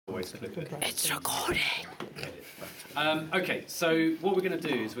voice clip it. It's recording. Okay, so what we're going to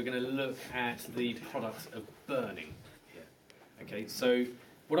do is we're going to look at the product of burning here. Okay, so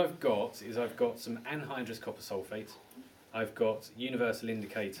what I've got is I've got some anhydrous copper sulfate. I've got universal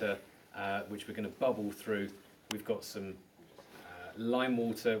indicator, which we're going to bubble through. We've got some lime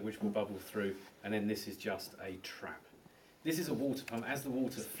water, which will bubble through, and then this is just a trap. This is a water pump. As the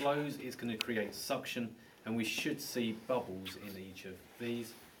water flows, it's going to create suction, and we should see bubbles in each of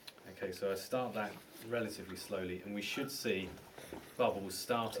these. Okay, so I start that relatively slowly, and we should see bubbles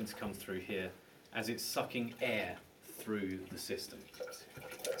starting to come through here as it's sucking air through the system.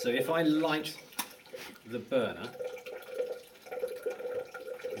 So if I light the burner,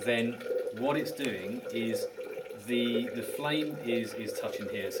 then what it's doing is the flame is touching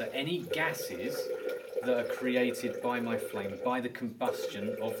here. So any gases that are created by my flame, by the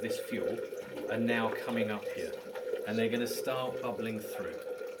combustion of this fuel, are now coming up here, and they're going to start bubbling through.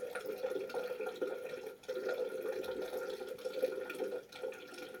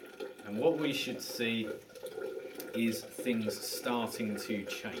 And what we should see is things starting to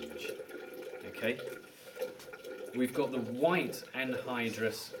change. Okay? We've got the white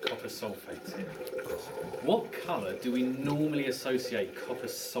anhydrous copper sulfate here. What colour do we normally associate copper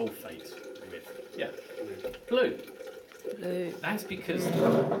sulfate with? Yeah, blue. Blue. That's because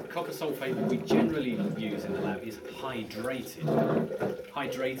the copper sulfate that we generally use in the lab is hydrated.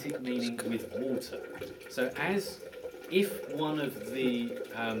 Hydrated meaning with water. So if one of the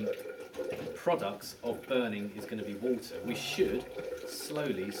products of burning is going to be water, we should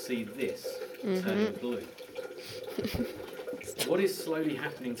slowly see this turning blue. What is slowly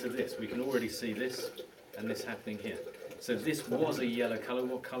happening to this? We can already see this and this happening here. So this was a yellow colour.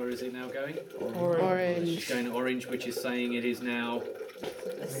 What colour is it now going? Orange. It's going orange, which is saying it is now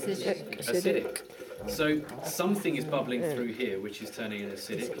Acidic. So something is bubbling through here, which is turning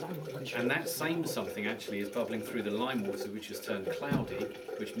acidic, and that same something actually is bubbling through the lime water, which has turned cloudy,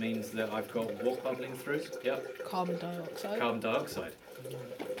 which means that I've got what bubbling through? Yep. Carbon dioxide. Carbon dioxide.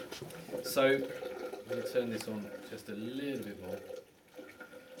 So let me turn this on just a little bit more.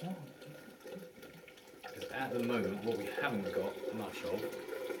 Because at the moment, what we haven't got much of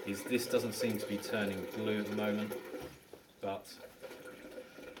is this doesn't seem to be turning blue at the moment, but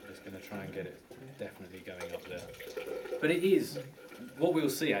I'm just going to try and get it definitely going up there. But it is, what we'll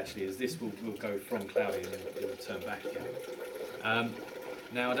see actually is this will go from cloudy and it will turn back again.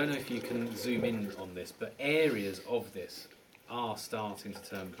 Now I don't know if you can zoom in on this, but areas of this are starting to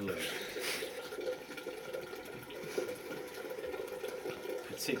turn blue.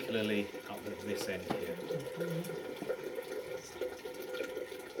 Particularly up at this end here.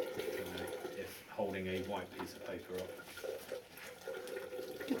 If holding a white piece of paper up.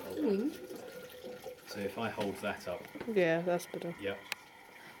 So if I hold that up. Yeah, that's better. Yep.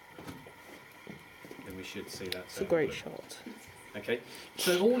 Then we should see that. It's a great shot. Okay.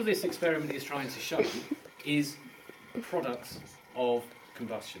 So all of this experiment is trying to show is products of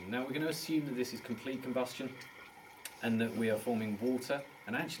combustion. Now we're going to assume that this is complete combustion and that we are forming water,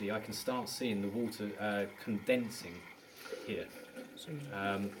 and actually I can start seeing the water condensing here.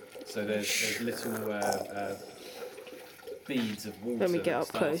 So there's little beads of water Let me get up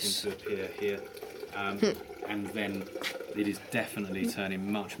starting close. to appear here, and then it is definitely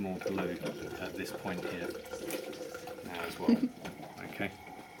turning much more blue at this point here now as well. Okay.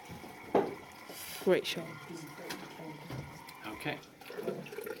 Great shot. Okay.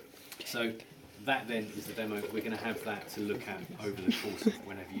 So that then is the demo. We're going to have that to look at over the course of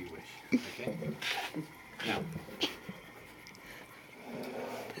whenever you wish. Okay. Now.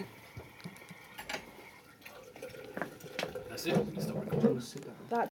 That's it. Stop recording.